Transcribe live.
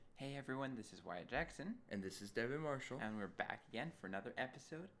everyone, this is Wyatt Jackson. And this is Devin Marshall. And we're back again for another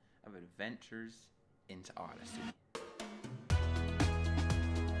episode of Adventures into Odyssey.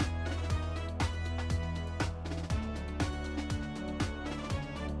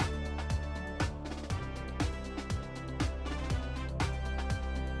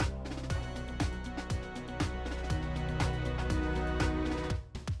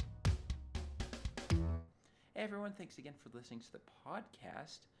 Hey everyone, thanks again for listening to the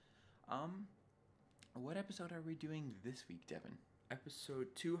podcast. What episode are we doing this week, Devin? Episode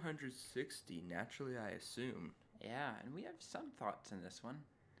 260, Naturally I Assume. Yeah, and we have some thoughts in this one.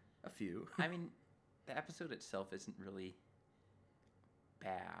 A few. I mean, the episode itself isn't really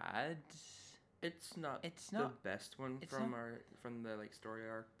bad. It's not the best one from the story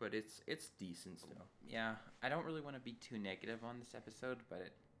arc, but it's decent still. Yeah, I don't really want to be too negative on this episode, but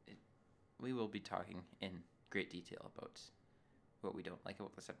we will be talking in great detail about what we don't like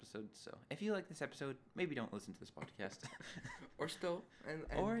about this episode. So if you like this episode, maybe don't listen to this podcast. Or still, and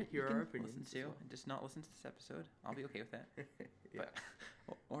or hear our opinions. Listen to and just not listen to this episode. I'll be okay with that. Yeah.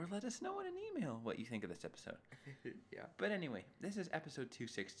 Or let us know in an email what you think of this episode. Yeah. But anyway, this is episode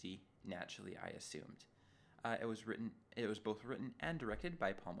 260, Naturally I Assumed. It was both written and directed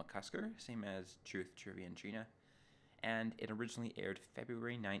by Paul McCusker, same as Truth, Trivia, and Trina. And it originally aired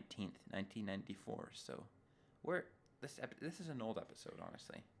February 19th, 1994. So this is an old episode,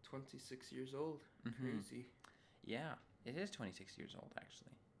 honestly. 26 years old. Mm-hmm. Crazy. Yeah, it is 26 years old,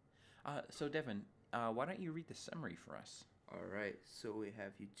 actually. So, Devin, why don't you read the summary for us? All right. So we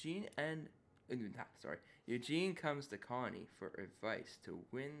have Eugene comes to Connie for advice to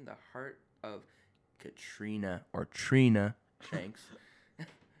win the heart of Katrina or Trina Shanks,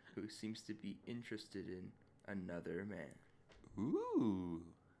 who seems to be interested in another man. Ooh.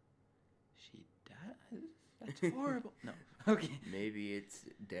 She does? That's horrible. No. Okay. Maybe it's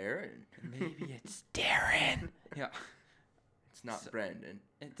Darren. Maybe it's Darren. Yeah. It's not Brandon.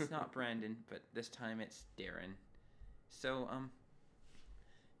 It's not Brandon, but this time it's Darren. So,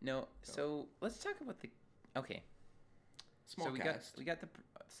 no. So let's talk about the. Okay. Small cast. We got the.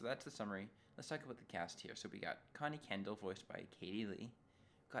 So that's the summary. Let's talk about the cast here. So we got Connie Kendall, voiced by Katie Lee.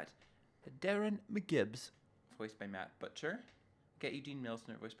 Got Darren McGibbs, voiced by Matt Butcher. Got Eugene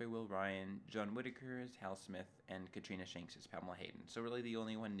Milsner, voiced by Will Ryan. John Whitaker is Hal Smith, and Katrina Shanks is Pamela Hayden. So really, the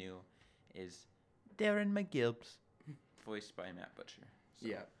only one new is Darren McGibbs, voiced by Matt Butcher. So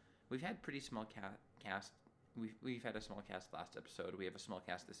yeah, we've had pretty small cast. We've had a small cast last episode. We have a small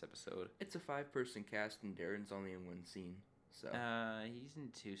cast this episode. It's a 5-person cast, and Darren's only in one scene. So he's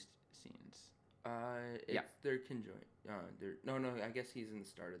in two scenes. They're conjoined. No. I guess he's in the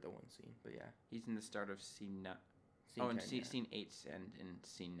start of the one scene, but yeah, he's in the start of scene 9. Scene 10, scene 8 and in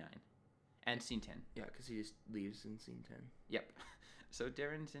scene 9. And scene 10. Yeah, because he just leaves in scene 10. Yep. So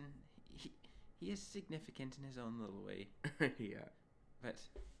Darren's in... He is significant in his own little way. Yeah. But,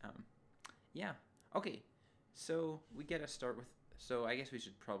 yeah. Okay, so we get to start with... So I guess we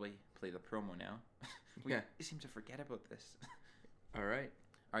should probably play the promo now. We seem to forget about this. All right,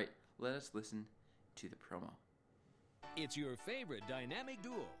 let us listen to the promo. It's your favorite dynamic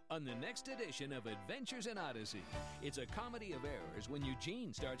duo on the next edition of Adventures in Odyssey. It's a comedy of errors when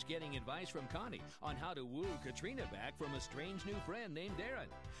Eugene starts getting advice from Connie on how to woo Katrina back from a strange new friend named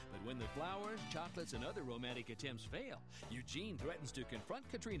Darren. But when the flowers, chocolates, and other romantic attempts fail, Eugene threatens to confront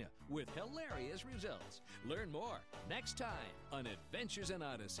Katrina with hilarious results. Learn more next time on Adventures in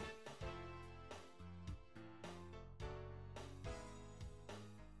Odyssey.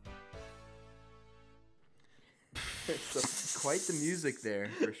 So, quite the music there,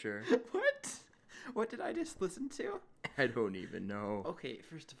 for sure. What? What did I just listen to? I don't even know. Okay,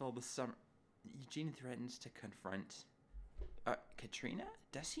 first of all, Eugene threatens to confront Katrina?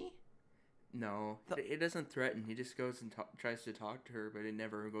 Does he? No, it doesn't threaten. He just goes and tries to talk to her, but it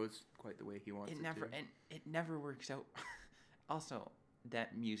never goes quite the way he wants it to. And it never works out. Also,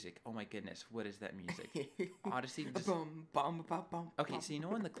 that music. Oh my goodness, what is that music? Odyssey. Okay, so you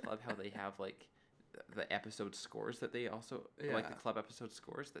know in the club how they have the episode scores that they also the club episode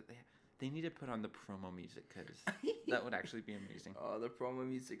scores that they need to put on the promo music because that would actually be amazing. Oh, the promo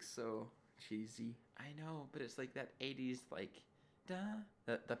music's so cheesy. I know, but it's like that 80s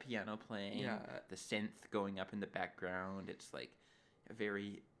the piano playing, the synth going up in the background. It's like a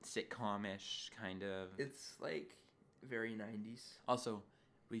very sitcom-ish kind of. It's like very 90s. Also,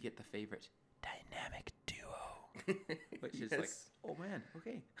 we get the favorite dynamic duo, which is like, oh man,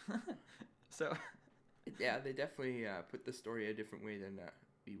 okay. So, yeah, they definitely put the story a different way than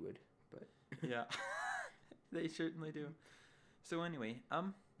we would, but yeah, they certainly do. So anyway,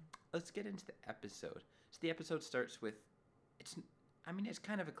 let's get into the episode. So the episode starts with I mean, it's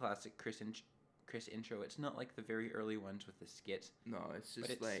kind of a classic Chris intro. It's not like the very early ones with the skit. No, it's just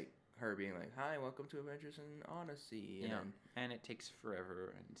it's- like her being like, "Hi, welcome to Adventures in Odyssey." And Yeah, then and it takes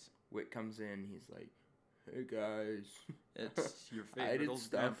forever, and Wit comes in. He's like, "Hey guys, it's your I favorite did old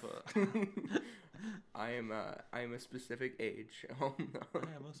stuff. grandpa. I am a specific age. Oh I no!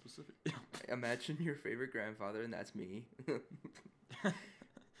 am a specific. Imagine your favorite grandfather, and that's me. At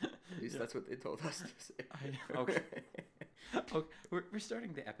least Yeah. that's what they told us to say. Okay. Okay, we're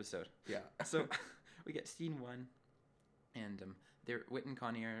starting the episode. Yeah. So we get scene 1, and they're Wit and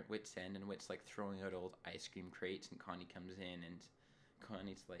Connie are at Wit's End, and Wit's like throwing out old ice cream crates, and Connie comes in, and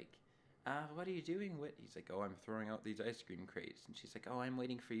Connie's like, "What are you doing, Wit?" He's like, "Oh, I'm throwing out these ice cream crates," and she's like, "Oh, I'm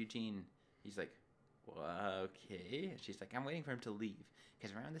waiting for Eugene." He's like, "Well, okay," and she's like, "I'm waiting for him to leave,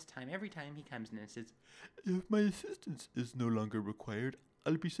 because around this time, every time he comes in and says, 'If my assistance is no longer required,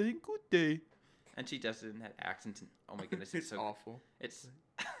 I'll be saying good day.'" And she does it in that accent, and oh my goodness, it's It's so awful. it's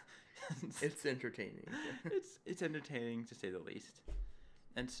It's entertaining. it's entertaining to say the least.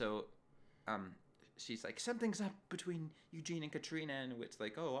 And so she's like, "Something's up between Eugene and Katrina," and Wit's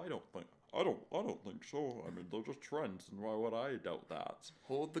like, "Oh, I don't think so. I mean, they're just friends, and why would I doubt that?"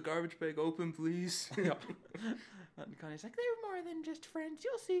 Hold the garbage bag open, please. Yeah. And Connie's like, "They're more than just friends,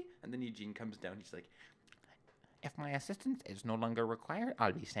 you'll see." And then Eugene comes down, he's like, "If my assistance is no longer required,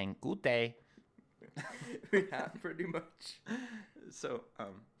 I'll be saying good day." Yeah, pretty much. So,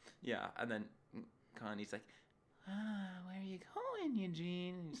 yeah, and then Connie's like, "Where are you going,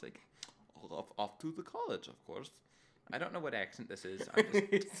 Eugene?" And he's like, off to the college, of course." I don't know what accent this is. I'm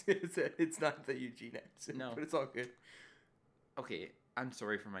just It's not the Eugene accent, No. but it's all good. okay. I'm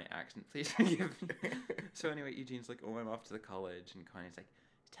sorry for my accent. Please forgive me. So anyway, Eugene's like, "Oh, I'm off to the college," and Connie's like,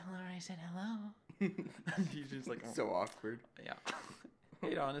 "Tell her I said hello." And Eugene's like, "Oh." So awkward. Yeah,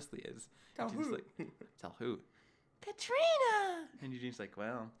 it honestly is. Tell Eugene's who? like, "Tell who?" "Katrina." And Eugene's like,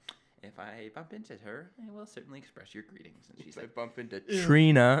 "Well, if I bump into her, I will certainly express your greetings." And she's I like, bump into "Ew."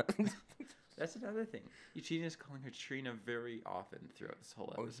 Trina. That's another thing. Eugene is calling her Trina very often throughout this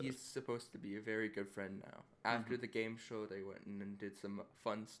whole Oh, episode. he's supposed to be a very good friend now. After the game show, they went in and did some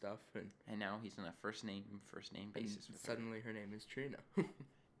fun stuff, And now he's on a first name and basis with her. suddenly her name is Trina.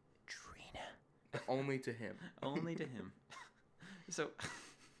 Trina. Only to him. Only to him. So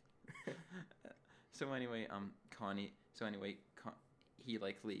anyway, he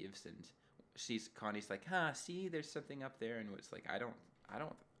like leaves, and Connie's like, see, there's something up there," and it's like, I don't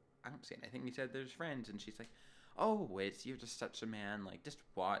see anything. He said there's friends, and she's like, "Oh, wait, you're just such a man. Like, just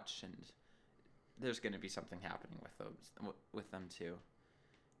watch, and there's gonna be something happening with them too."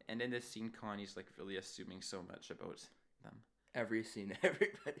 And in this scene, Connie's like really assuming so much about them. Every scene,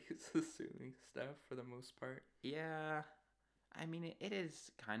 everybody's assuming stuff for the most part. Yeah, I mean, it is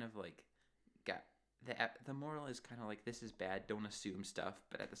kind of like, the moral is kind of like, this is bad, don't assume stuff,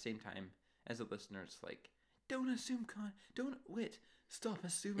 but at the same time, as a listener, it's like, don't assume, don't Wit, stop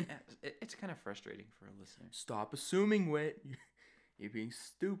assuming. It's kind of frustrating for a listener. Stop assuming, Wit. You're being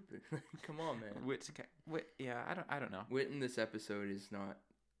stupid. Come on, man. Wit, yeah, I don't know. Wit in this episode is not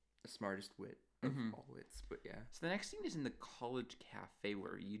the smartest wit of Mhm. all wits, but yeah. So the next scene is in the college cafe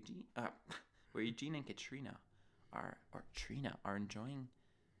where Eugene and Katrina Trina are enjoying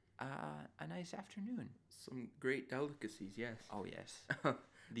a nice afternoon. Some great delicacies, yes. Oh yes,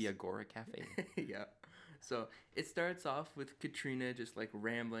 the Agora Cafe. Yeah. So it starts off with Katrina just like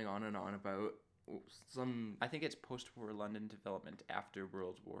rambling on and on about some. I think it's post-war London development after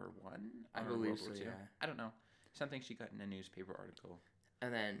World War One. I believe so, yeah. I don't know. Something she got in a newspaper article.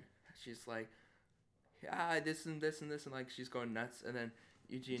 And then she's like, yeah, this and this and this, and like she's going nuts. And then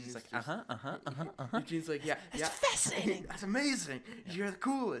Eugene's She's like, just, uh-huh. Eugene's like, yeah, It's yeah, fascinating. That's amazing. You're the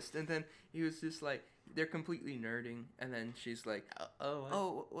coolest. And then he was just like, they're completely nerding. And then she's like,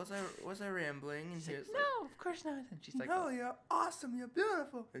 oh, was I rambling? And She's he like, was like, no, of course not. And she's like, no, you're awesome. You're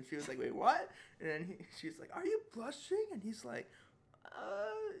beautiful. And she was like, wait, what? And then she's like, are you blushing? And he's like,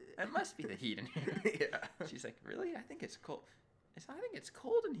 it must be the heat in here. yeah. She's like, really? I think it's cold. I think it's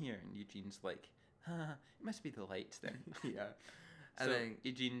cold in here. And Eugene's like, it must be the lights then. Yeah. So And then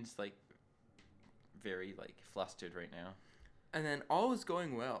Eugene's like very like flustered right now. And then all was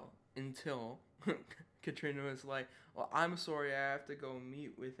going well until Katrina was like, well, I'm sorry, I have to go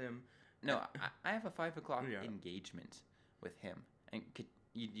meet with him. No, I have a 5 o'clock Yeah. engagement with him. And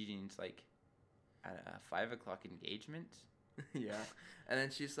Eugene's like, at a 5 o'clock engagement? Yeah. And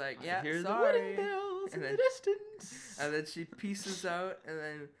then she's like, I yeah, hear sorry. the wedding bells And in then- the distance. And then she pieces out, and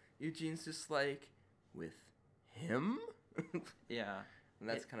then Eugene's just like, with him? Yeah. And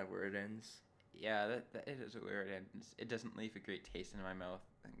that's kind of where it ends. Yeah, that it is where it ends. It doesn't leave a great taste in my mouth.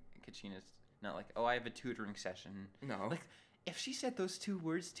 And Katrina's not like, oh, I have a tutoring session. No. Like, If she said those 2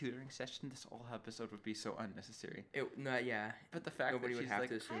 words tutoring session, this whole episode would be so unnecessary. Yeah. But the fact Nobody that would she's have like,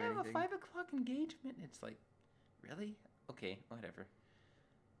 to assume I have anything. a 5 o'clock engagement. It's like, really? Okay, whatever.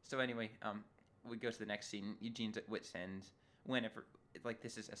 So anyway, we go to the next scene. Eugene's at wit's end. Whenever, like,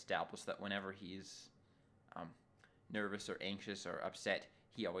 this is established that whenever he's nervous or anxious or upset,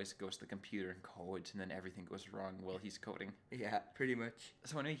 he always goes to the computer and codes, and then everything goes wrong while he's coding. Yeah, pretty much.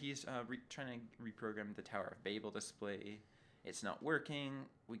 So anyway, he's trying to reprogram the Tower of Babel display. It's not working.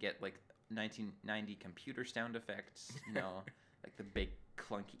 We get like 1990 computer sound effects, like the big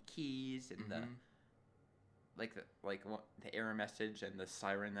clunky keys and the error message and the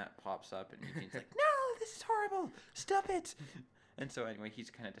siren that pops up, and Eugene's like, "No, this is horrible! Stop it!" And so anyway, he's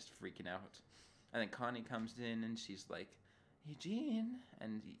kind of just freaking out. And then Connie comes in and she's like, "Eugene,"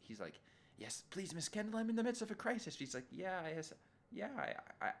 and he's like, "Yes, please, Miss Kendall, I'm in the midst of a crisis." She's like,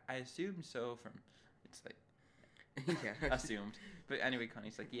 I assumed so. From it's like. Yeah. Assumed. But anyway,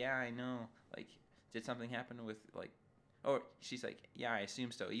 Connie's like, "Yeah, I know. Like, did something happen with, like..." Or she's like, "Yeah, I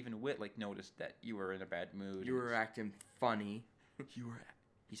assume so. Even Whit, like, noticed that you were in a bad mood. You were acting funny."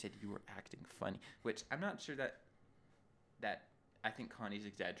 He said you were acting funny. Which, I'm not sure that I think Connie's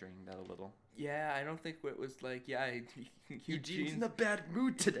exaggerating that a little. Yeah, I don't think it was like, Eugene's in a bad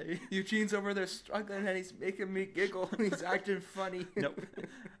mood today. Eugene's over there struggling and he's making me giggle. He's acting funny. Nope.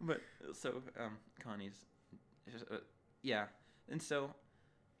 But, so, Connie's... yeah, and so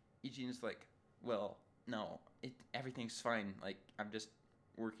Eugene's like, "Well, no, everything's fine. Like, I'm just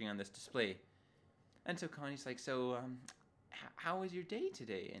working on this display." And so Connie's like, "So, how was your day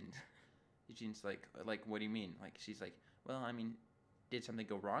today?" And Eugene's like, "What do you mean?" Like, she's like, "Well, I mean, did something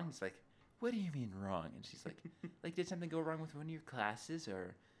go wrong?" He's like, "What do you mean wrong?" And she's like, "Like, did something go wrong with one of your classes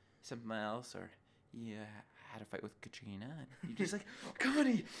or something else, or you had a fight with Katrina?" And Eugene's like,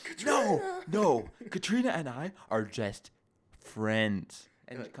 "Connie, no, Katrina and I are just friends."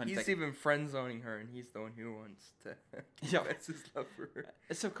 And Connie's he's like, even friend zoning her, and he's the one who wants to confess his love for her.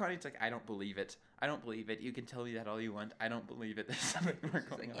 So Connie's like, "I don't believe it. I don't believe it. You can tell me that all you want. I don't believe it. There's something more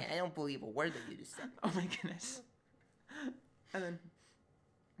going on." I don't believe a word that you just said. Oh my goodness. And then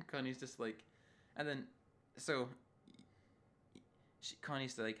Connie's just like, and then, so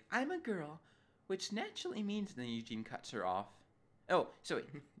Connie's like, "I'm a girl, which naturally means," and then Eugene cuts her off. Oh, so wait.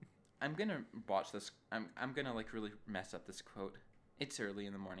 I'm gonna botch this. I'm gonna like really mess up this quote. It's early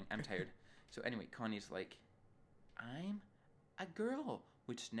in the morning. I'm tired. So anyway, Connie's like, "I'm a girl,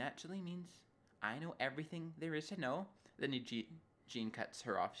 which naturally means I know everything there is to know." Then Eugene cuts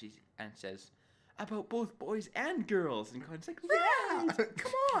her off and says, "About both boys and girls." And Connie's like, Yeah, "Right."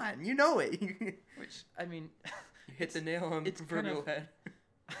 come on, you know it. Which, I mean... You hit the nail on the proverbial head.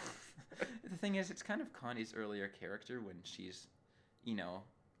 The thing is, it's kind of Connie's earlier character when she's,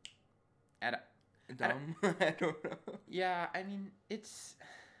 Dumb? I don't know. Yeah, I mean, it's...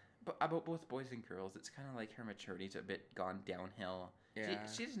 But about both boys and girls, it's kind of like her maturity's a bit gone downhill. Yeah.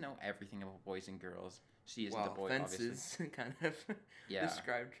 She doesn't know everything about boys and girls. She isn't Well, a boy, Fences obviously. kind of Yeah.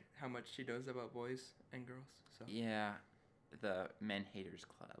 described how much she knows about boys and girls. So. Yeah, the Men Haters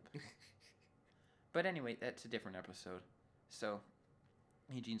Club. But anyway, that's a different episode. So,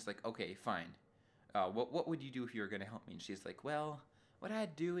 Eugene's like, "Okay, fine. What would you do if you were going to help me?" And she's like, "Well, what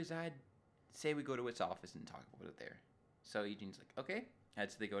I'd do is I'd say we go to Whit's office and talk about it there." So Eugene's like, "Okay." And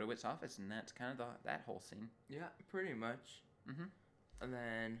so they go to Whit's office, and that's kind of that whole scene. Yeah, pretty much. Mm-hmm. And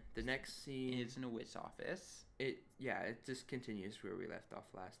then the next scene It's in a Whit's office. it just continues where we left off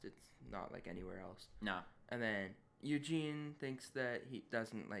last. It's not like anywhere else. Nah. And then Eugene thinks that he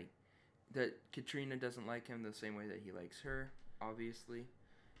doesn't like that Katrina doesn't like him the same way that he likes her, obviously.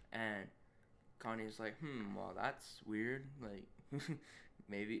 And Connie's like, well, that's weird. Like,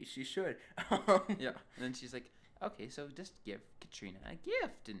 maybe she should. Yeah. And then she's like, "Okay, so just give Katrina a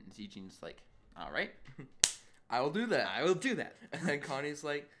gift." And Eugene's like, "All right. I will do that. I will do that." And then Connie's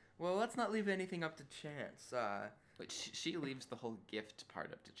like, well, let's not leave anything up to chance. But she leaves the whole gift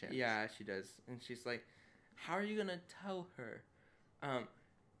part up to chance. Yeah, she does. And she's like, how are you going to tell her?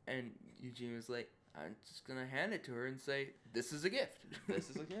 And Eugene was like, I'm just going to hand it to her and say, this is a gift. This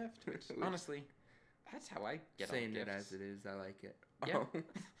is a gift. Which, honestly, that's how I get all Saying gifts. it as it is, I like it. Yeah.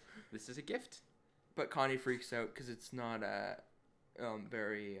 This is a gift. But Connie freaks out because it's not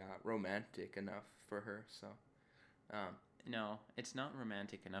very romantic enough for her. So, No, it's not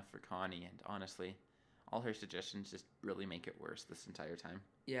romantic enough for Connie, and honestly, all her suggestions just really make it worse this entire time.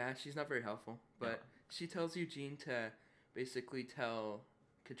 yeah, she's not very helpful. But No. she tells Eugene to basically tell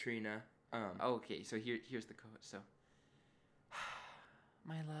Katrina. Okay, so here's the quote. So,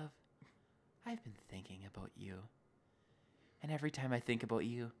 "My love, I've been thinking about you. And every time I think about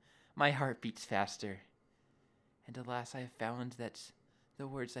you, my heart beats faster. and alas, I have found that the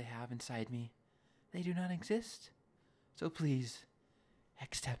words I have inside me, they do not exist. So please,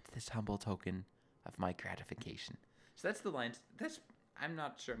 accept this humble token of my gratification. So that's the lines. I'm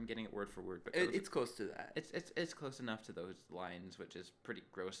not sure I'm getting it word for word, but It's close to that. it's close enough to those lines, which is pretty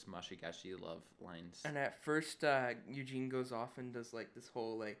gross, mushy gushy love lines. And at first, Eugene goes off and does like this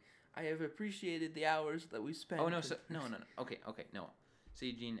whole like, I have appreciated the hours that we spent. Oh no! So no. Okay, no. So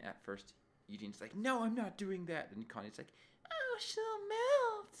Eugene's like, no, I'm not doing that, and Connie's like, oh, she'll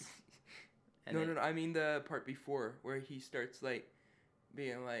melt. And No. I mean the part before where he starts like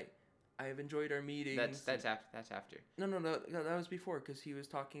being like, I have enjoyed our meetings. That's after. No, that was before, because he was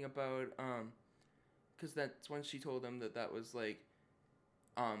talking about because that's when she told him that was like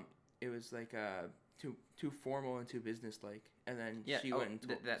it was like too formal and too businesslike, and then she went and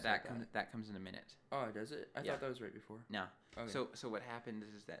told that comes in a minute. Oh, does it? I thought that was right before. No. Okay. So what happened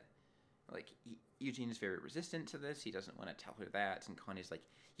is that like Eugene is very resistant to this. He doesn't want to tell her that, and Connie's like,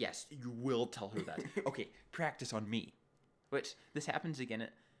 yes, you will tell her that. Okay, practice on me. Which this happens again.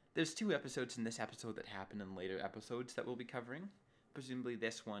 There's 2 episodes in this episode that happen in later episodes that we'll be covering. Presumably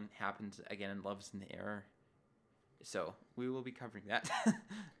this one happens again in Love's in the Air. So we will be covering that.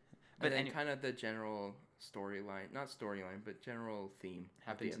 But then kind of the general storyline, not storyline, but general theme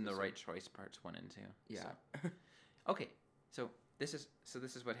happens in The Right Choice parts 1 and 2. Yeah. So. Okay, so this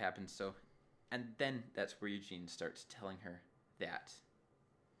is what happens. So, and then that's where Eugene starts telling her that.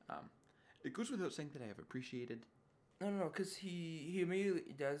 It goes without saying that I have appreciated. No, because he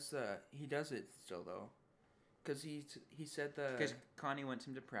immediately does it still though, because he said because Connie wants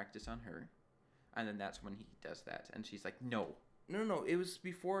him to practice on her, and then that's when he does that, and she's like, no. No, it was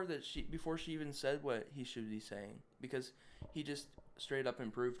before she even said what he should be saying, because he just straight up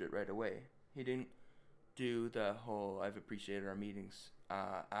improved it right away. He didn't do the whole I've appreciated our meetings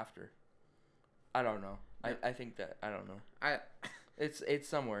after. I don't know. Yeah. I think that I don't know. It's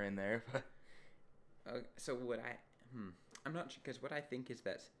somewhere in there, but so I'm not sure, because what I think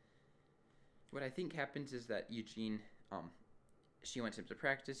happens is that Eugene, she wants him to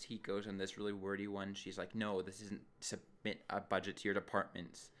practice. He goes on this really wordy one. She's like, no, this isn't submit a budget to your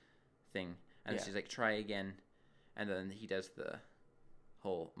department's thing. And she's like, try again. And then he does the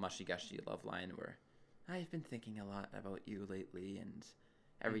whole mushy gushy love line where I've been thinking a lot about you lately, and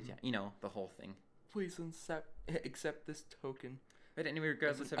every time, the whole thing. Please accept this token. But anyway,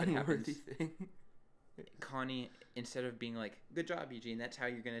 regardless of it happens, thing. Connie, instead of being like, good job, Eugene, that's how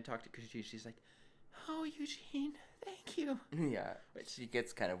you're going to talk to Katrina, she's like, oh, Eugene, thank you. Yeah, but she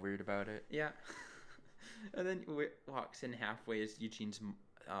gets kind of weird about it. Yeah. And then walks in halfway as Eugene's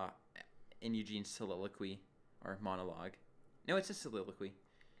soliloquy or monologue. No, it's a soliloquy.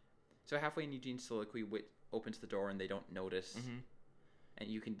 So halfway in Eugene's soliloquy, Whit opens the door and they don't notice. Mm-hmm. And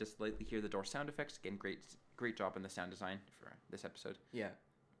you can just lightly hear the door sound effects. Again, great job in the sound design for this episode. Yeah.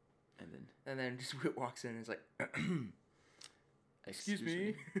 And then just Whit walks in and is like, excuse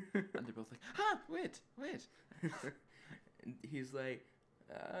me. And they're both like, huh, Whit. And he's like,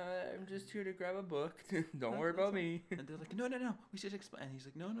 I'm just here to grab a book. Don't worry about me. And they're like, no, we should explain. And he's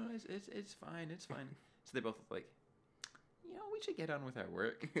like, no, it's fine. So they both like, we should get on with our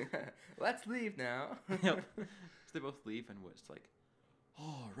work. Let's leave now. Yep. So they both leave, and Whit's like,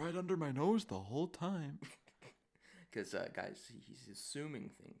 oh, right under my nose the whole time. Because, guys, he's assuming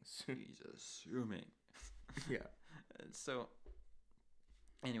things. He's assuming. Yeah. So,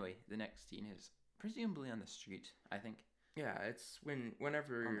 anyway, the next scene is presumably on the street, I think. Yeah, it's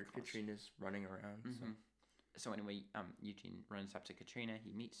whenever Katrina's running around. Mm-hmm. So anyway, Eugene runs up to Katrina.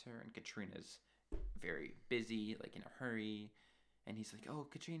 He meets her, and Katrina's very busy, like in a hurry. And he's like, "Oh,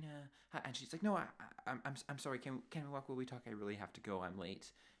 Katrina," and she's like, "No, I'm sorry. Can we walk while we talk? I really have to go. I'm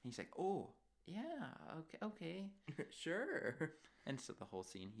late." And he's like, "Oh, yeah, okay, sure." And so the whole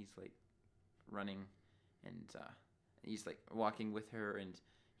scene, he's like running, and he's like walking with her, and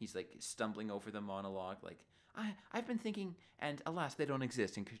he's like stumbling over the monologue, like, I've been thinking, and alas, they don't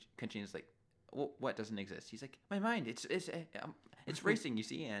exist. And Katrina's like, well, what doesn't exist? He's like, my mind, it's racing, you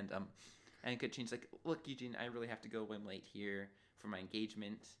see, and Katrina's like, look, Eugene, I really have to go. I'm late here for my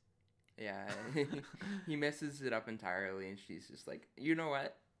engagement. Yeah, he messes it up entirely, and she's just like, you know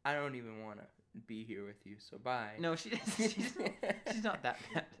what? I don't even want to be here with you, so bye. No, she's not that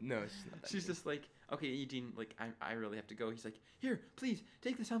bad. No, she's not that She's just like, okay, Eugene, like, I really have to go. He's like, here, please,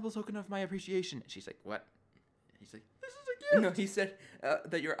 take this humble token of my appreciation. And she's like, what? He's like, this is a gift. No, he said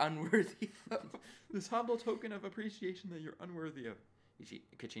that you're unworthy of. This humble token of appreciation that you're unworthy of.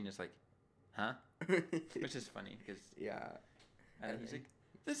 Katrina's like, huh? Which is funny, because... Yeah. And he's like,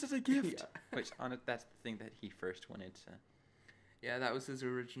 this is a gift. Yeah. Which, that's the thing that he first wanted to... Yeah, that was his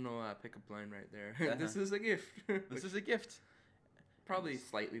original pickup line right there. Uh-huh. This is a gift. This is a gift. Probably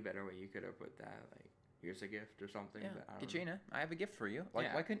slightly better way you could have put that. Like, here's a gift or something. Yeah, But I don't know. Katrina, I have a gift for you. Like,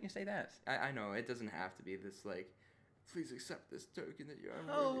 Yeah. why couldn't you say that? I know it doesn't have to be this like, please accept this token that you're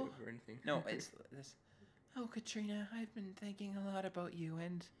Oh. unworthy of or anything. No, it's this. Oh, Katrina, I've been thinking a lot about you,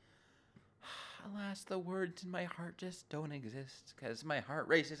 and alas, the words in my heart just don't exist because my heart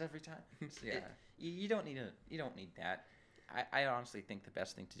races every time. Yeah. You don't need you don't need that. I honestly think the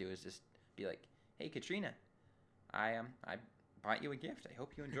best thing to do is just be like, hey, Katrina, I bought you a gift. I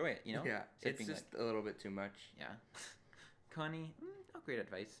hope you enjoy it. You know? Yeah, Instead of it's being just a little bit too much. yeah. Connie, great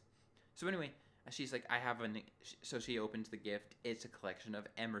advice. So anyway, she's like, I have so she opens the gift. It's a collection of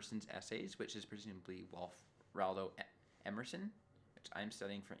Emerson's essays, which is presumably Waldo Emerson, which I'm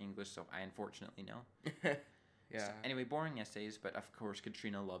studying for English, so I unfortunately know. Yeah. So anyway, boring essays, but of course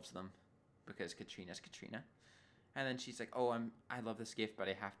Katrina loves them because Katrina's Katrina. And then she's like, oh, I love this gift, but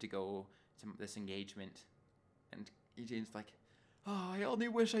I have to go to this engagement. And Eugene's like, oh, I only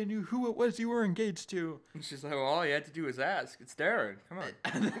wish I knew who it was you were engaged to. And she's like, well, all you had to do was ask. It's Darren. Come on.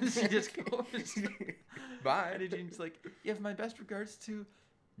 And then she just goes. Bye. And Eugene's like, you have my best regards to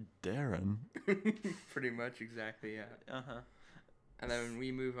Darren. Pretty much, exactly, yeah. Uh-huh. And then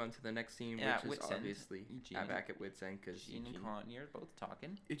we move on to the next scene, Yeah, which is Wits End. obviously Eugene. back at Wits End because Eugene and Connie are both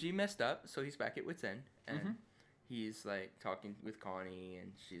talking. Eugene messed up, so he's back at Wits End, and Mhm. he's like talking with Connie,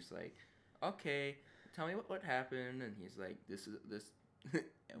 and she's like, "Okay, tell me what happened," and he's like, "This is this."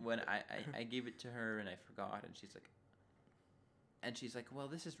 And when I gave it to her and I forgot, and she's like, well,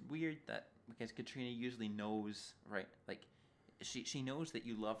 this is weird that because Katrina usually knows, right? Like, she knows that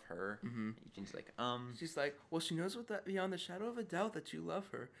you love her. Mhm. Eugene's like, She's like, "Well, she knows with that beyond the shadow of a doubt that you love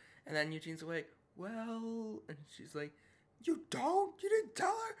her," and then Eugene's like, "Well," and she's like, "You don't? You didn't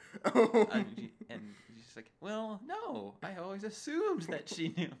tell her?" and she's like, well, no, I always assumed that she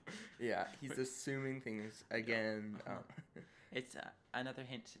knew. Yeah, he's assuming things again. It's another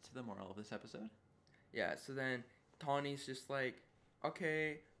hint to the moral of this episode. Yeah, so then Tawny's just like,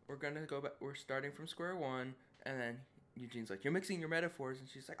 okay, we're gonna go back. We're starting from square one, and then Eugene's like, you're mixing your metaphors, and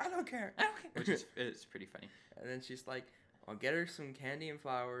she's like, I don't care. Which is it's pretty funny. And then she's like, I'll get her some candy and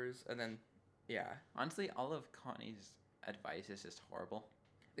flowers, and then, yeah, Honestly, all of Connie's advice is just horrible.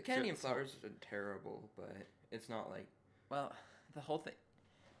 the candy and So- flowers are terrible, but it's not like, Well, the whole thing,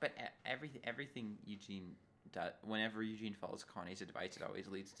 but everything Eugene does, whenever Eugene follows Connie's advice, it always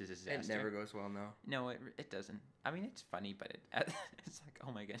leads to disaster. it never goes well, no. No, it doesn't. I mean, it's funny, but it's like,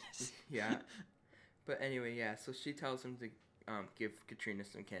 oh my goodness. Yeah. But anyway, yeah, so she tells him to give Katrina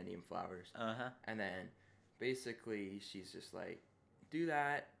some candy and flowers. Uh-huh. And then basically she's just like, do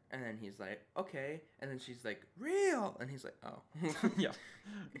that. And then he's like, okay. And then she's like, real. And he's like, oh. Yeah.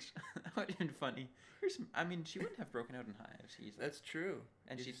 That would have been funny. She wouldn't have broken out in hives. He's like, That's true.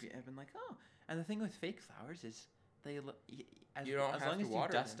 and You she'd just- have been like, oh. And the thing with fake flowers is they look, as you don't as have long to as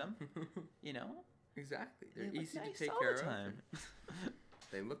water you dust them. them, you know, Exactly. they They're look easy nice to take all care the of. time.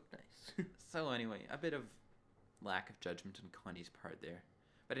 They look nice. So anyway, a bit of lack of judgment on Connie's part there.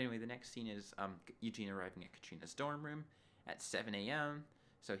 But anyway, the next scene is Eugene arriving at Katrina's dorm room at 7 a.m.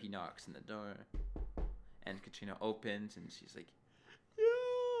 So he knocks on the door, and Katrina opens, and she's like,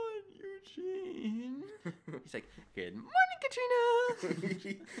 "Yeah, Eugene." He's like, "Good morning,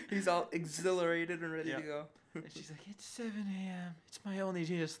 Katrina." He's all exhilarated and ready Yeah. to go. And she's like, "It's 7 a.m. It's my only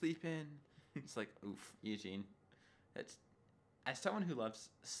day to sleep in." It's like, oof, Eugene. That's as someone who loves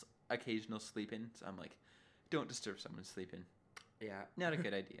occasional sleep-ins, I'm like, don't disturb someone sleeping. Yeah. Not a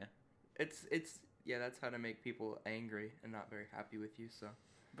good idea. It's yeah, that's how to make people angry and not very happy with you, so.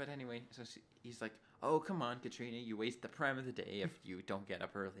 But anyway, so he's like, "Oh, come on, Katrina, you waste the prime of the day if you don't get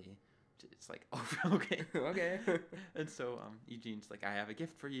up early." It's like, "Oh, okay." Okay. And so Eugene's like, "I have a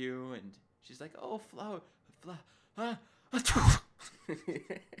gift for you," and she's like, "Oh, flower."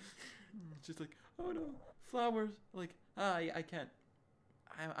 She's like, "Oh no, flowers!" Like, I can't.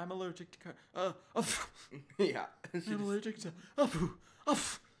 I'm allergic to Yeah. I'm allergic to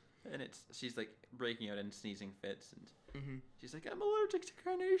and she's like breaking out in sneezing fits, and Mhm. she's like, "I'm allergic to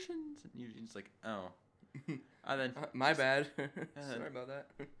carnations," and Eugene's like, "Oh," and then My bad. then- Sorry about that.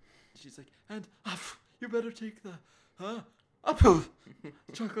 she's like, "And you better take the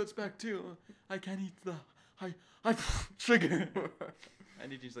chocolates back too. I can't eat the sugar."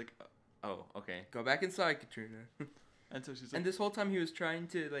 And Eugene's like, "Oh, okay." Go back inside, Katrina. And so she's like, And this whole time he was trying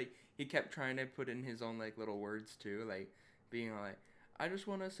to, like, he kept trying to put in his own, like, little words, too. Like, being like, I just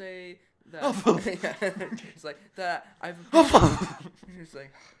want to say that. It's like, that I've. He's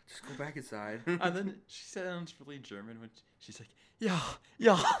like, just go back inside. and then she sounds really German when she's like, "Yeah,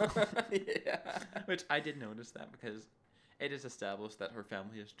 yeah," Yeah. which I did notice that because it is established that her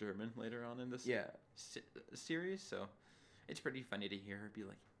family is German later on in this Yeah. series, so it's pretty funny to hear her be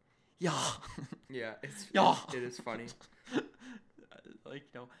like, "Yeah." Yeah, Yeah. it is funny. Like,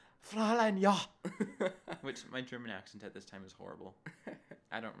 Fräulein, ja. Which my German accent at this time is horrible.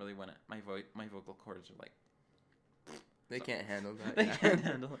 I don't really want to. My vocal cords are like. They can't handle that. They yeah. can't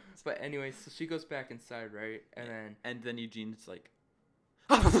handle it. But anyway, so she goes back inside, right? And then Eugene's like.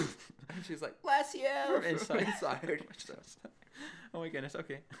 she's like, "Bless you!" From inside. So, Oh my goodness.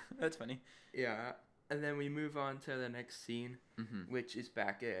 Okay, that's funny. yeah. And then we move on to the next scene, Mm-hmm. which is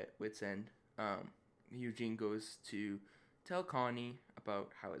back at Wits End. Eugene goes to tell Connie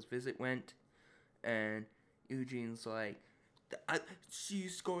about how his visit went, and Eugene's like,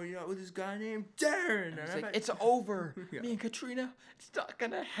 she's going out with this guy named Darren. And he's like, "It's over. Yeah. Me and Katrina, it's not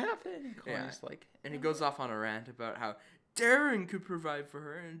gonna happen." And Connie's like, and he goes off on a rant about how Darren could provide for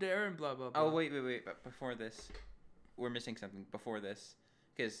her, and Darren blah blah blah. "Oh wait. But before this, we're missing something. Before this,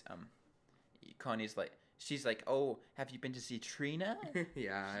 because Connie's like, she's like, 'Oh, have you been to see Trina?'"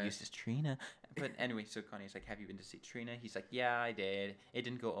 Yeah. She uses Trina. But anyway, so Connie's like, "Have you been to see Trina?" He's like, "Yeah, I did. It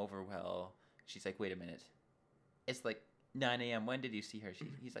didn't go over well." She's like, "Wait a minute. It's like 9 a.m. When did you see her?"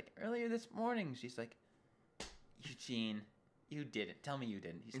 He's like, "Earlier this morning." She's like, "Eugene, you didn't. Tell me you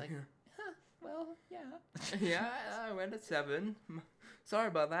didn't." He's like, "Huh, well, yeah." Yeah, I went at 7. Sorry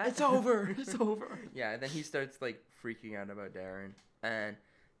about that. It's over. It's over. Yeah, then he starts like freaking out about Darren, and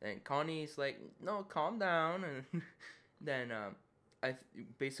then Connie's like, "No, calm down." And then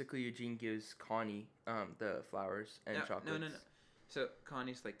basically Eugene gives Connie the flowers and chocolates. No. So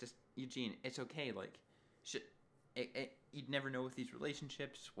Connie's like, "Just Eugene, it's okay. Like, you'd never know with these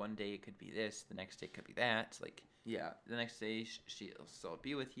relationships. One day it could be this, the next day it could be that. Like, Yeah. the next day she'll still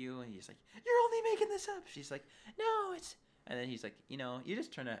be with you." And he's like, "You're only making this up." She's like, "No, it's." And then he's like, "You're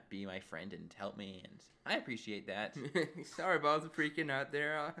just trying to be my friend and help me, and I appreciate that." Sorry about the freaking out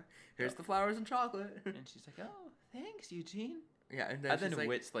there. Here's the flowers and chocolate. And she's like, "Oh, thanks, Eugene." Yeah, and And she's then like,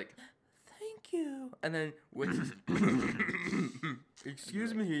 Wit's like, "Thank you." And then Wit's is,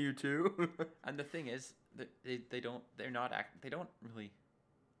 "Excuse me, you two." and the thing is, they're not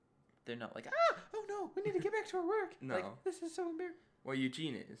like, "Oh no, we need to get back to our work." No. Like, this is so embarrassing. Well,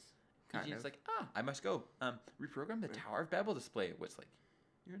 Eugene is. Eugene's like, "I must go. Reprogram the Tower of Babel display." What's like,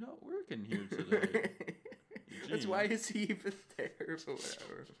 "You're not working here today." That's Eugene. why is he even there? But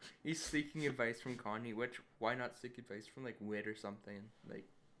whatever. He's seeking advice from Connie. Which why not seek advice from like Wit or something, like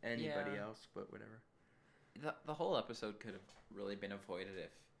anybody Yeah. else? But whatever. The whole episode could have really been avoided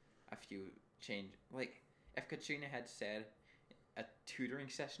if a few change, like if Katrina had said a tutoring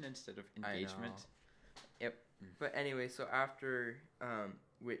session instead of engagement. Yep. But anyway, so after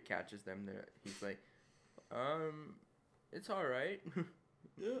Wit catches them, he's like, it's all right.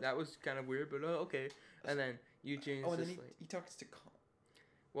 That was kind of weird, but okay. And then Eugene's Oh, and then just like, he talks to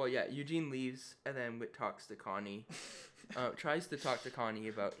well, yeah, Eugene leaves, and then Wit talks to Connie. Tries to talk to Connie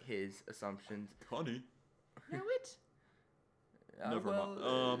about his assumptions. Connie. Yeah, Wit. Never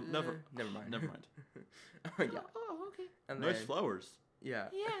mind. Never mind. Yeah. Oh, okay. And Nice then, flowers. yeah.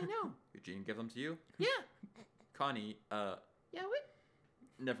 Yeah, I know. Eugene, give them to you. Yeah. Connie, Yeah, Wit.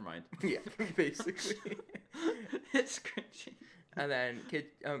 never mind. Yeah, basically. It's cringy. And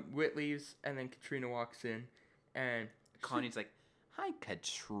then Wit leaves, and then Katrina walks in, and Connie's like, "Hi,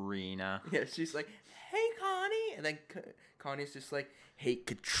 Katrina." yeah, she's like, "Hey, Connie," and then Connie's just like, "Hey,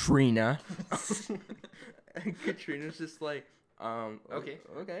 Katrina," and Katrina's just like, Okay.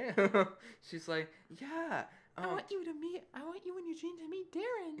 okay." She's like, "Yeah, I want you and Eugene to meet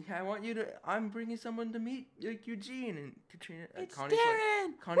Darren. yeah, I want you to. I'm bringing someone to meet Eugene." And Katrina, It's Connie's Darren.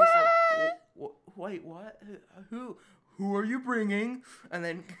 like, Connie's like, "Wait, what? Who are you bringing?" And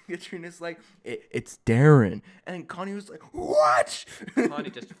then Katrina's like, "It's Darren." And Connie was like, "What?" Connie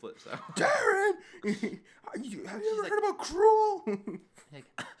just flips out. Darren, have you ever like- heard about Cruel? Like,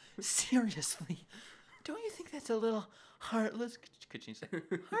 seriously, don't you think that's a little heartless? Katrina's like,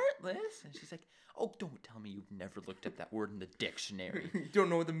 "Heartless?" And she's like, "Oh, don't tell me you've never looked up that word in the dictionary." You don't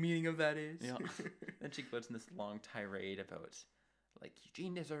know what the meaning of that is. Yeah. Then she goes in this long tirade about, like,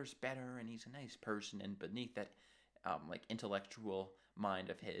 Eugene deserves better and he's a nice person, and beneath that, like, intellectual mind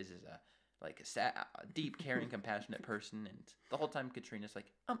of his is a deep, caring, compassionate person. And the whole time Katrina's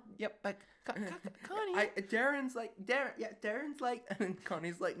like, yep, but Connie. Darren's like, and then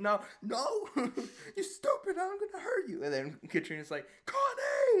Connie's like, no, you stupid, I'm gonna hurt you. And then Katrina's like,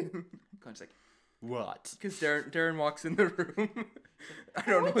 Connie! Connie's like, what? Because Darren walks in the room. I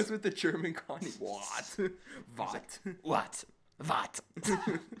don't know what's with the German Connie. What? What? What? What?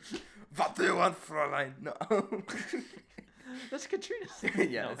 What do you want, Fräulein? No. That's Katrina's.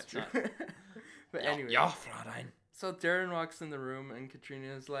 Yeah, No, that's it's true. not. But Yeah, anyway. yeah, Fräulein. So Darren walks in the room, and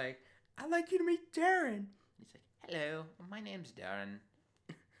Katrina is like, "I'd like you to meet Darren." He's like, hello, my name's Darren.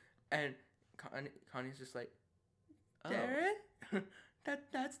 And Connie's just like, Oh. Darren?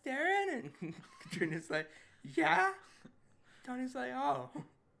 That's Darren? And Katrina's like, yeah. Connie's like, oh,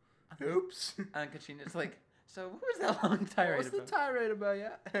 oops. And Katrina's like, so what was that long tirade What's the about? tirade about, yeah?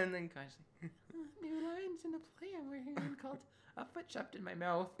 And then Connie's like, new lines in a play I'm working on called A Foot Shoved in My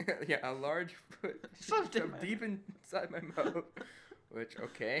Mouth. yeah, a large foot Shoved in shoved my deep inside my mouth. Which,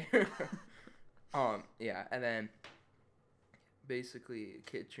 okay. Yeah, and then basically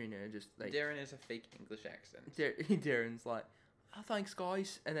Katrina just like Darren is a fake English accent. Darren's like, oh, thanks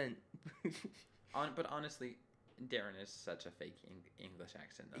guys, and then But honestly, Darren is such a fake English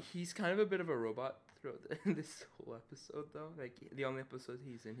accent though. he's kind of a bit of a robot throughout this whole episode though. Like the only episode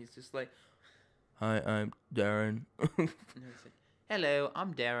he's in, he's just like, hi, I'm Darren. And he's like, hello,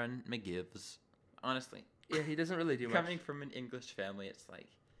 I'm Darren McGibbs. Honestly, Yeah, he doesn't really do much. coming from an English family, it's like,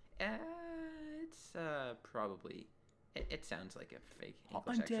 it's probably, it sounds like a fake English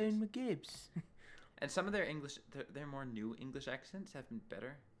I'm accent. Darren McGibbs. And some of their English, their more new English accents have been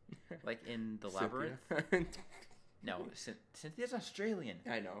better. Like in The Labyrinth. No, Cynthia's Australian.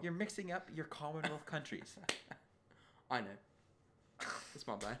 I know. You're mixing up your Commonwealth countries. I know. It's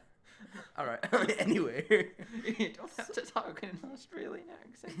not bad. All right. Anyway, You don't have to talk in Australian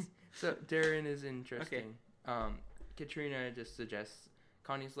accents. so Darren is interesting. Katrina just suggests.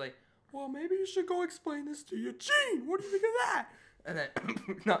 Connie's like, well, maybe you should go explain this to Eugene. What do you think of that? And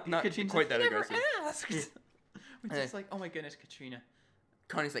then, not Katrina's quite like, that "I never aggressive. asked." Which is like, oh my goodness, Katrina.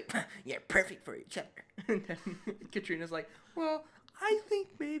 Connie's like, yeah, perfect for each other. And then Katrina's like, well, I think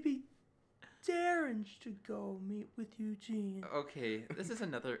maybe Darren should go meet with Eugene. Okay, this is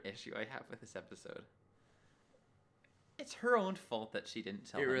another issue I have with this episode. It's her own fault that she didn't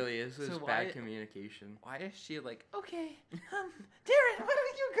tell It him. really is. It's So bad communication. Why is she like, okay, Darren, why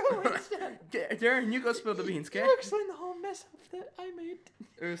don't you go instead? Darren, you go spill the beans, okay? You explain the whole mess up that I made.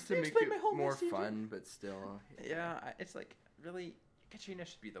 It was to You make explain it my whole more message. fun, but still. Yeah, it's like, really, Katrina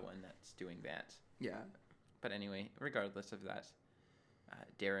should be the one that's doing that. Yeah. But anyway, regardless of that,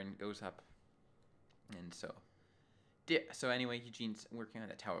 Darren goes up, and so anyway, Eugene's working on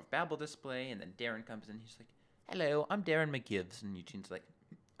the Tower of Babel display, and then Darren comes in. He's like, "Hello, I'm Darren McGibbs," and Eugene's like,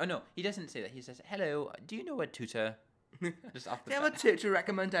 "Oh no, he doesn't say that. He says, hello, do you know a tutor?" Just off the Do you have a bat. teacher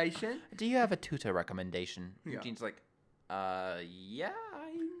recommendation? Do you have a tutor recommendation? Yeah. Eugene's like, yeah,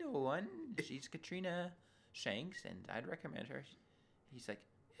 I know one. She's Katrina Shanks, and I'd recommend her. He's like,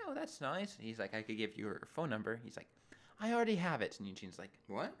 oh, that's nice. He's like, I could give you her phone number. He's like, I already have it. And Eugene's like,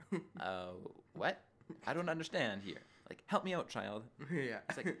 What? what? I don't understand here. Like, help me out, child. Yeah.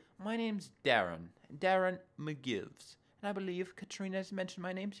 It's like, my name's Darren McGibbs, and I believe Katrina's mentioned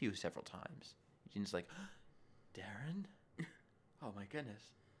my name to you several times. Eugene's like, Darren? Oh my goodness.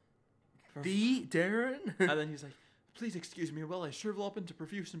 The Darren? And then he's like, please excuse me while I shrivel up into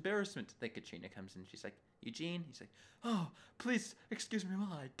profuse embarrassment. Then Katrina comes in. She's like, Eugene? He's like, oh, please excuse me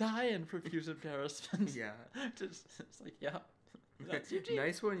while I die in profuse embarrassment. Yeah. It's like, yeah, that's Eugene.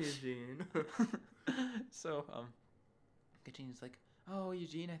 Nice one, Eugene. So, Katina's like, oh,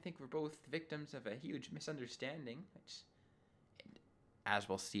 Eugene, I think we're both victims of a huge misunderstanding, which, as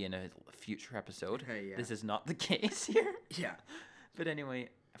we'll see in a future episode, Hey, yeah. this is not the case here. Yeah. But anyway,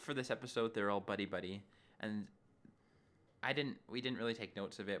 for this episode, they're all buddy-buddy, and we didn't really take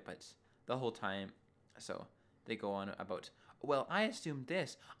notes of it, but the whole time, so they go on about, well, I assumed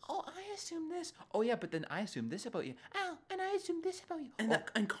this. Oh, I assumed this. Oh, yeah, but then I assumed this about you. Oh, and I assumed this about you. And, Oh,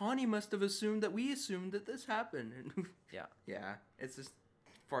 and Connie must have assumed that we assumed that this happened. yeah, Yeah. It's just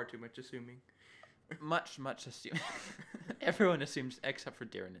far too much assuming. much assuming. Everyone assumes, except for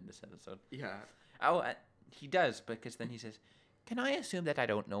Darren in this episode. Yeah. Oh, he does, because then he says, can I assume that I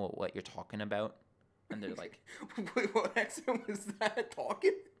don't know what you're talking about? And they're like, Wait, what accent was that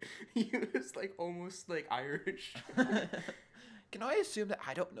talking? He was like almost like Irish. can I assume that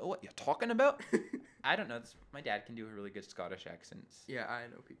I don't know what you're talking about? I don't know. My dad can do a really good Scottish accents. Yeah, I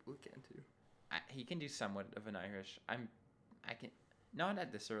know people who can too. He can do somewhat of an Irish. I can not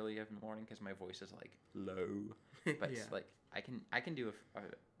at this early of the morning because my voice is like low, but yeah. like I can do a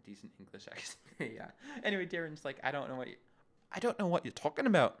decent English accent. Yeah. Anyway, Darren's like, I don't know what you're talking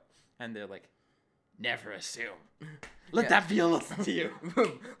about, and they're like, never assume. Let Yeah. that be a lesson to you.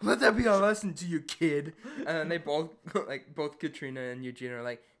 Let that be a lesson to you, kid. And then they both Katrina and Eugene are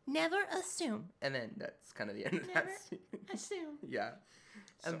like, never assume. And then that's kind of the end of that Never scene. Assume. Yeah.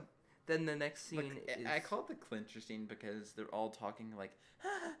 And So, then the next but scene is... I call it the clincher scene because they're all talking like,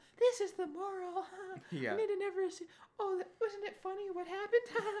 this this is the moral. Yeah. I need to never assume. Oh, wasn't it funny what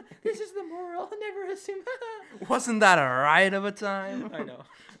happened? This is the moral. Never assume. Wasn't that a riot of a time? I know.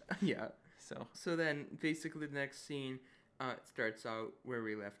 Yeah. So So then, basically, the next scene it starts out where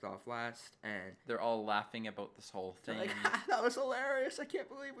we left off last, and they're all laughing about this whole they're thing. like, that was hilarious. I can't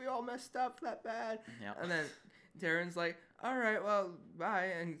believe we all messed up that bad. Yeah. And then Darren's like, all right, well, bye.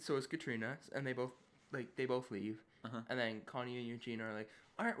 And so is Katrina, and they both leave. Uh-huh. And then Connie and Eugene are like,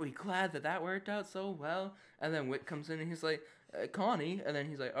 aren't we glad that worked out so well? And then Whit comes in and he's like, Connie, and then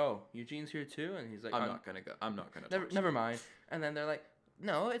he's like, oh, Eugene's here too, and he's like, I'm not gonna go. I'm not gonna. never mind. And then they're like,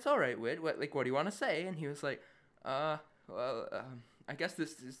 no, it's all right, Whit. What do you want to say? And he was like, I guess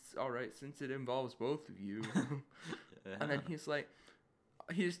this is all right since it involves both of you. And then he's like,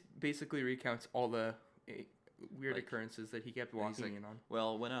 he just basically recounts all the weird occurrences that he kept walking in on.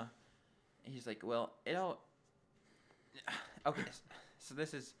 Well, when he's like, well, it all. Okay,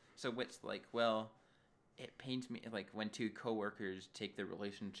 so Whit's like, well, it pains me like when two coworkers take their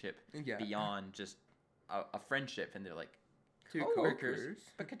relationship beyond just a friendship, and they're like, Two coworkers. coworkers.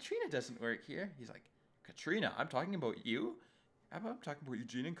 But Katrina doesn't work here. He's like, Katrina, I'm talking about you. How about I'm talking about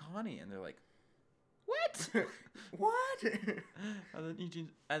Eugene and Connie? And they're like, what? What? And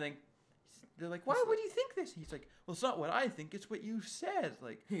then they're like, why would you think this? He's like, well, it's not what I think. It's what you said.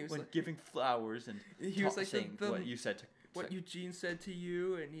 Like He was when like- giving flowers and He was like saying what you said to. what Eugene said to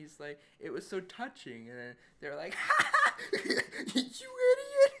you, and he's like, it was so touching, and then they're like, you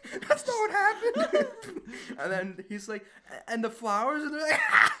idiot, that's not what happened. And then he's like, and the flowers, and they're like,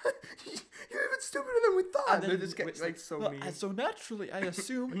 you're even stupider than we thought. And They're then just getting Whit's like so well, mean. so naturally, I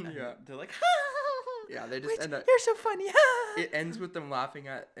assume. And Yeah. They're like, Yeah, they just end up. You're so funny. It ends with them laughing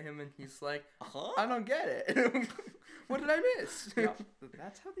at him, and he's like, Huh? I don't get it. What did I miss? Yeah,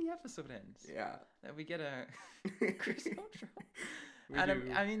 that's how the episode ends. Yeah. That we get a Chris outro. We And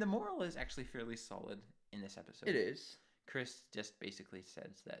do. I mean, the moral is actually fairly solid in this episode. It is. Chris just basically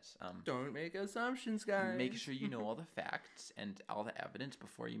says that Don't make assumptions, guys. make sure you know all the facts and all the evidence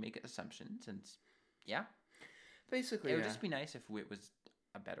before you make assumptions. And yeah, Basically, it would yeah. just be nice if Whit was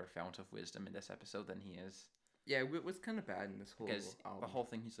a better fount of wisdom in this episode than he is. Yeah, Whit was kind of bad in this whole Because album. the whole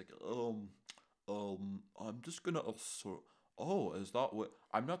thing, he's like, I'm just gonna assert. Oh, is that what?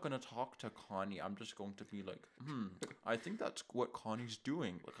 I'm not gonna talk to Connie. I'm just going to be like, I think that's what Connie's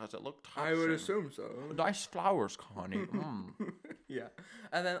doing because it looked touching. I would assume so. Nice flowers, Connie. Yeah.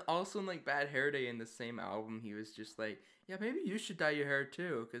 And then also in like Bad Hair Day in the same album, he was just like, yeah, maybe you should dye your hair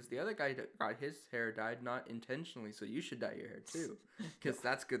too, because the other guy got his hair dyed not intentionally, so you should dye your hair too, because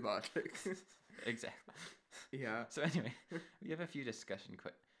that's good logic. Exactly. Yeah. So anyway, we have a few discussion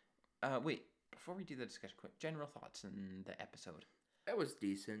quick. Wait, before we do the discussion quick, general thoughts on the episode. That was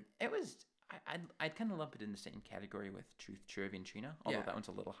decent. It was. I'd kind of lump it in the same category with Truth, Trivia, and Trina, although Yeah. that one's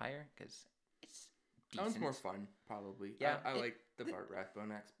a little higher because it's That decent. one's more fun, probably. Yeah, I like the Bart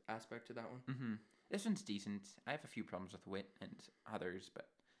Rathbone aspect to that one. Mm-hmm. This one's decent. I have a few problems with Wit and others, but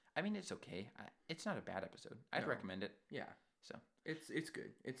I mean it's okay. It's not a bad episode. I'd No. recommend it. Yeah. So It's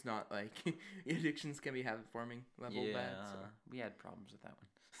good. It's not like addictions can be habit forming level bad. So. we had problems with that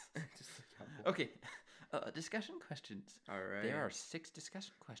one. Just like how- Okay, discussion questions. All right. There are 6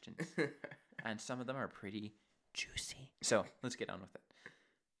 discussion questions, and some of them are pretty juicy. So let's get on with it.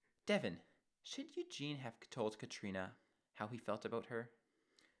 Devin, should Eugene have told Katrina how he felt about her?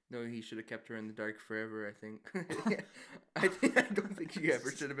 No, he should have kept her in the dark forever, I think. I don't think he ever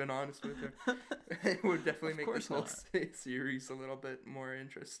should have been honest with her. It would definitely Of make course this whole not. series a little bit more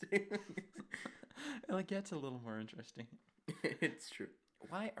interesting. It gets a little more interesting. It's true.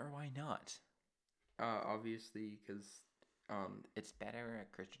 Why or why not? Obviously, because It's better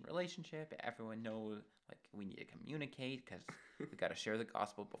a Christian relationship. Everyone knows, like, we need to communicate because we got to share the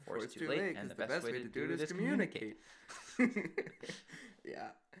gospel before it's too late. And 'cause the best way to do it is communicate. Yeah,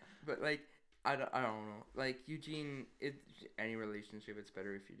 but like I don't know. Like Eugene, any relationship, it's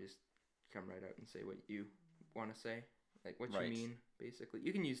better if you just come right out and say what you want to say, like what Right. you mean. Basically,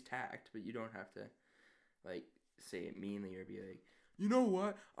 you can use tact, but you don't have to like say it meanly or be like, you know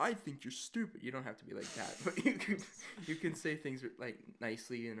what? I think you're stupid. You don't have to be like that, but you can say things like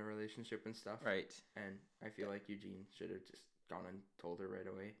nicely in a relationship and stuff. Right. And I feel like Eugene should have just gone and told her right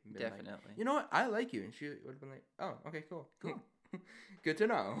away. And been like, Definitely. you know what? I like you. And she would have been like, oh, okay, cool. Good to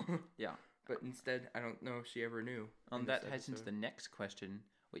know. Yeah. But instead, I don't know if she ever knew. in That this ties into episode. the next question,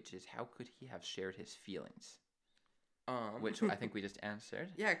 which is how could he have shared his feelings? Um, Which I think we just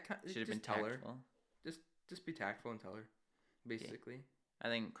answered. yeah, Should have been tell her. tactful. Just be tactful and tell her, basically. I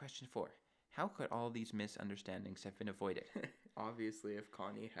think question 4. How could all these misunderstandings have been avoided? Obviously, if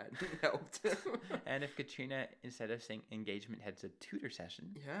Connie hadn't helped. And if Katrina, instead of saying engagement, had said tutor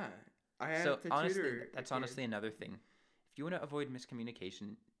session. Yeah. I had So to honestly, tutor a that's kid. honestly another thing. If you want to avoid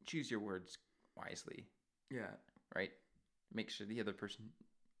miscommunication, choose your words wisely, Yeah. right? Make sure the other person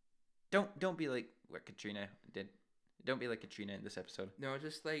don't be like what Katrina did. Don't be like Katrina in this episode. No,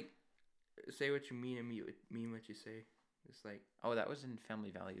 just like say what you mean and mean what you say. Just like Oh, that was in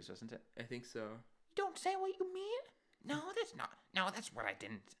Family Values, wasn't it? I think so. Don't say what you mean. No, that's not. No, that's what I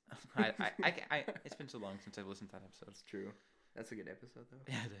didn't. It's been so long since I've listened to that episode. That's true. That's a good episode though.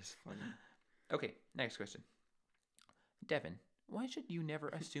 Yeah, it is. Funny. Okay, next question. Devin, why should you never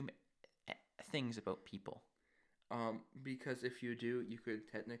assume things about people? Because if you do, you could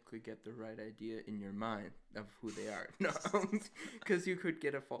technically get the right idea in your mind of who they are. No, because you could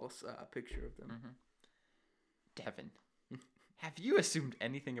get a false picture of them. Mm-hmm. Devin, have you assumed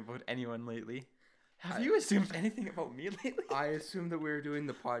anything about anyone lately? Have you assumed anything about me lately? I assumed that we were doing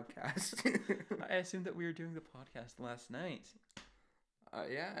the podcast. I assumed that we were doing the podcast last night.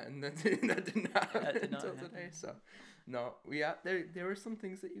 Yeah, and that did not happen That did not until happen. today. So, no, there were some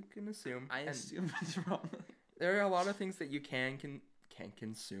things that you can assume. I and assumed it's wrong. there are a lot of things that you can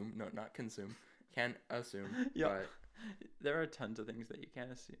consume. No, not consume. Can assume. Yeah. But There are tons of things that you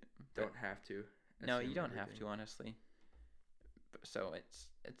can't assume. don't have to. No, you assume don't have everything. to, honestly. So it's.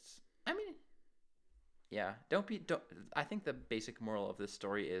 I mean, yeah. Don't. I think the basic moral of this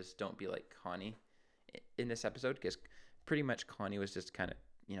story is don't be like Connie in this episode, because pretty much Connie was just kind of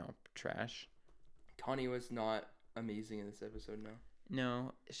trash. Connie was not amazing in this episode. No.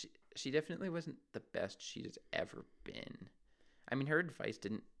 No, she definitely wasn't the best she's ever been. I mean, her advice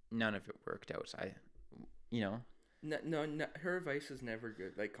none of it worked out. No, her advice is never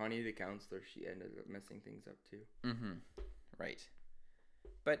good. Like Connie the counselor, she ended up messing things up too. Mm-hmm. Right.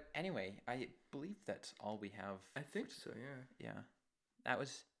 But anyway, I believe that's all we have. I think so, yeah. Yeah. That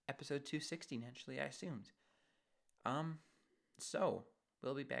was episode 260, naturally, I assumed. So,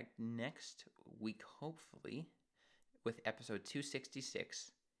 we'll be back next week, hopefully, with episode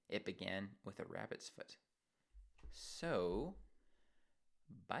 266. It began with a rabbit's foot. So,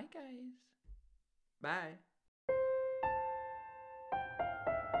 bye, guys. Bye.